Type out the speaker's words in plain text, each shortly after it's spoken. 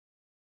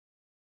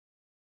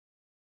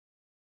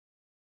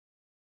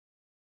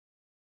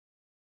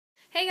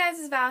Hey guys,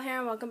 it's Val here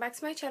and welcome back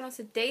to my channel.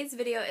 Today's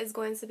video is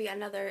going to be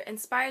another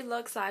inspired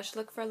look /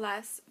 look for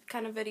less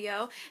kind of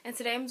video. And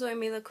today I'm doing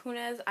Mila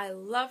Kunis. I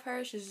love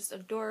her. She's just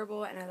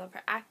adorable and I love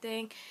her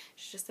acting.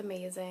 She's just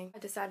amazing. I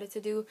decided to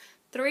do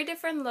 3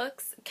 different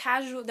looks.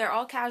 Casual, they're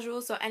all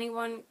casual, so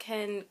anyone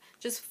can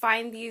just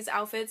find these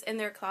outfits in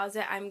their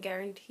closet. I'm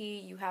guarantee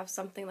you have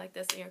something like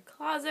this in your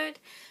closet.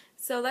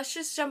 So let's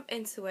just jump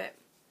into it.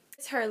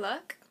 It's her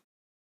look.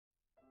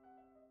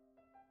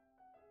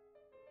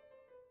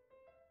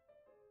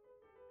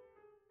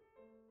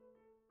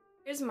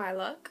 Here's my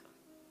look.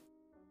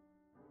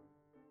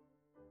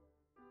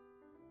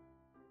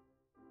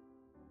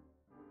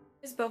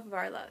 Here's both of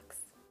our looks.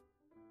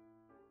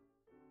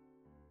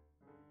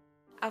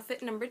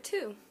 Outfit number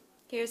 2.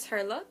 Here's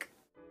her look.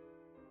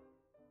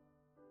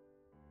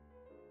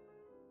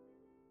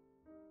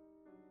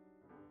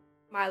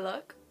 My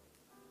look.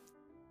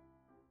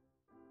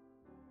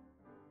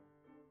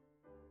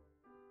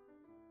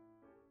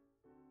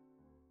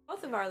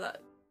 Both of our looks.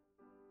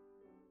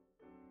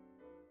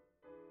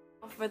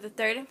 For the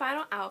third and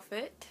final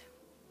outfit,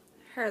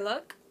 her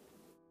look.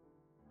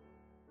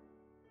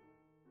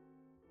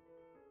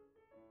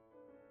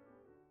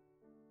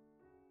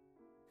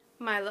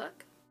 My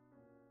look.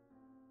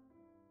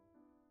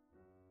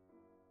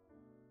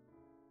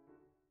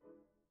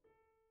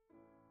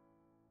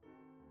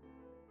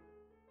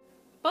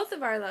 Both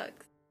of our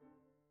looks.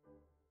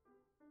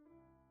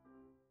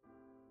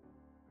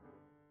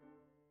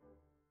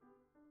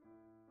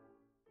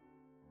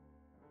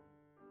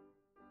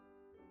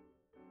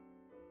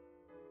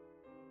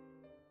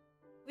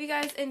 If you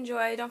guys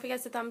enjoy, don't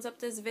forget to thumbs up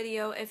this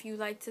video if you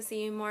like to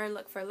see more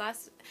look for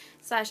less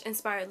 /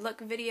 inspired look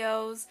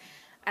videos.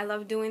 I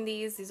love doing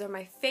these. These are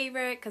my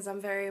favorite because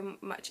I'm very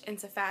much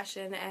into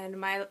fashion and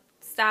my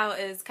style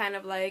is kind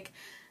of like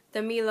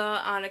the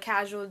Mila on a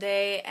casual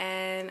day,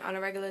 and on a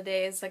regular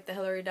day it's like the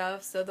Hilary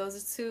Duff. So those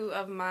are 2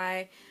 of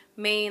my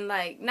main,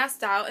 like, not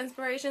style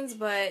inspirations,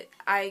 but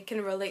I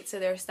can relate to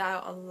their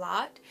style a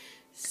lot.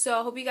 So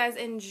I hope you guys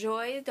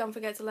enjoy. Don't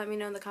forget to let me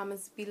know in the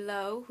comments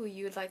below who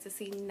you would like to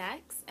see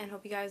next, and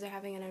hope you guys are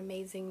having an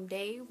amazing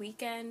day,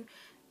 weekend,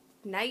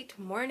 night,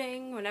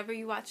 morning, whenever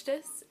you watch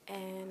this,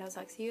 and I'll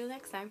talk to you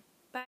next time.